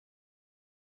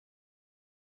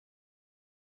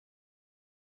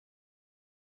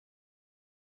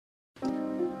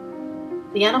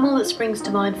The animal that springs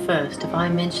to mind first if I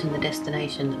mention the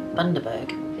destination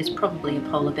Bundaberg is probably a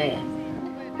polar bear,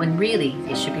 when really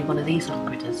it should be one of these little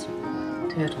critters,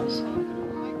 turtles.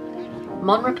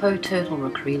 Mon Repos turtle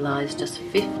rookery lies just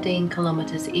 15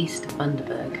 kilometres east of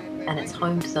Bundaberg, and it's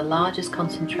home to the largest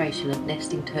concentration of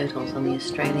nesting turtles on the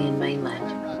Australian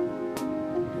mainland.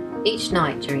 Each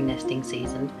night during nesting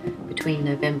season, between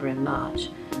November and March,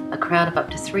 a crowd of up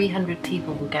to 300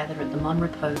 people will gather at the Mon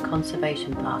Repos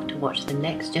Conservation Park to watch the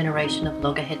next generation of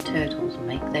loggerhead turtles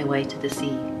make their way to the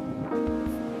sea.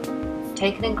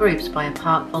 Taken in groups by a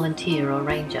park volunteer or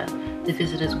ranger, the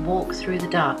visitors walk through the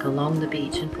dark along the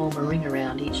beach and form a ring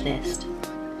around each nest.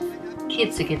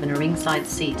 Kids are given a ringside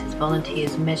seat as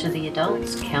volunteers measure the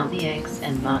adults, count the eggs,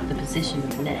 and mark the position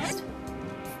of the nest.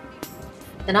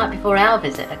 The night before our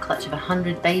visit, a clutch of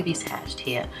 100 babies hatched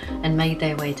here and made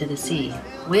their way to the sea.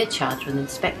 We're charged with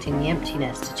inspecting the empty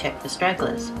nest to check for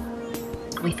stragglers.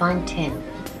 We find 10,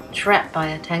 trapped by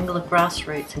a tangle of grass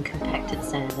roots and compacted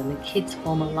sand, and the kids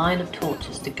form a line of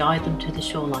torches to guide them to the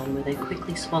shoreline where they're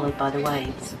quickly swallowed by the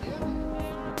waves.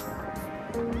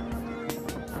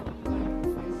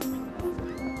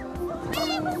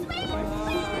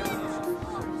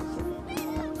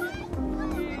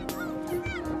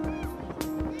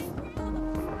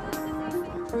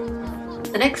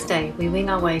 The next day, we wing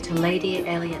our way to Lady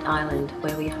Elliot Island,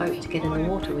 where we hope to get in the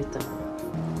water with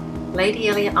them. Lady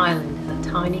Elliot Island is a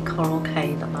tiny coral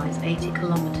cay that lies 80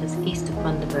 kilometres east of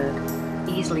Bundaberg,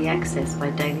 easily accessed by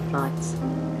daily flights.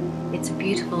 It's a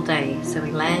beautiful day, so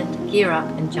we land, gear up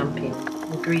and jump in.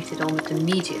 We're greeted almost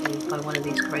immediately by one of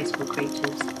these graceful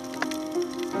creatures.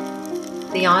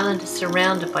 The island is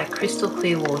surrounded by crystal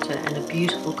clear water and a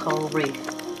beautiful coral reef,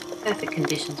 perfect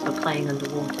conditions for playing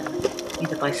underwater,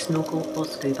 either by snorkel or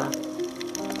scuba.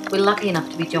 We're lucky enough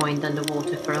to be joined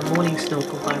underwater for a morning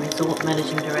snorkel by Resort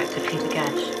Managing Director Peter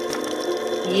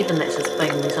Gash. He even lets us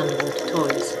play with his underwater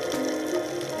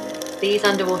toys. These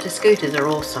underwater scooters are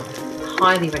awesome,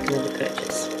 highly recommended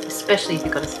purchase, especially if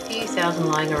you've got a few thousand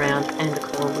lying around and a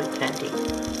coral reef handy.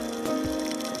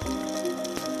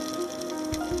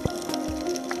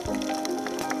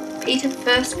 Peter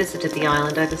first visited the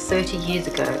island over 30 years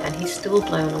ago, and he's still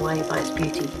blown away by its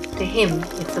beauty. To him,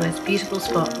 it's the most beautiful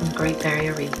spot on the Great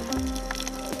Barrier Reef.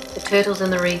 The turtles in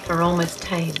the reef are almost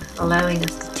tame, allowing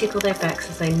us to tickle their backs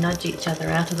as they nudge each other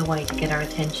out of the way to get our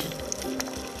attention.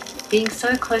 Being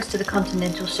so close to the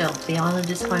continental shelf, the island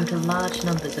is home to large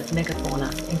numbers of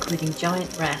megafauna, including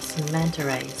giant wrasse and manta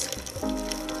rays.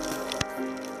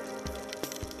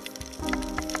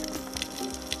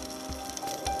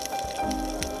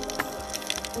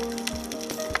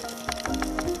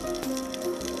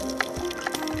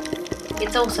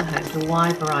 It's also home to a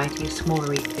wide variety of smaller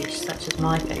reef fish, such as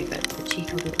my favourite, the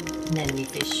cheeky little anemone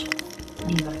fish,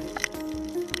 Nemo.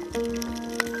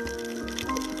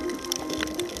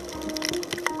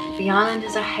 The island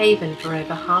is a haven for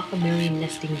over 500,000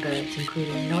 nesting birds,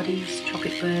 including noddies,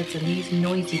 tropic birds, and these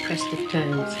noisy crested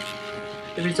terns.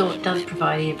 The resort does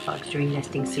provide earplugs during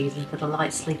nesting season for the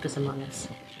light sleepers among us.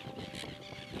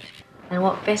 And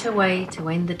what better way to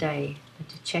end the day than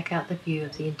to check out the view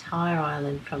of the entire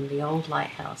island from the old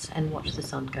lighthouse and watch the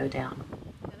sun go down.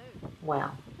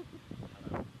 Wow.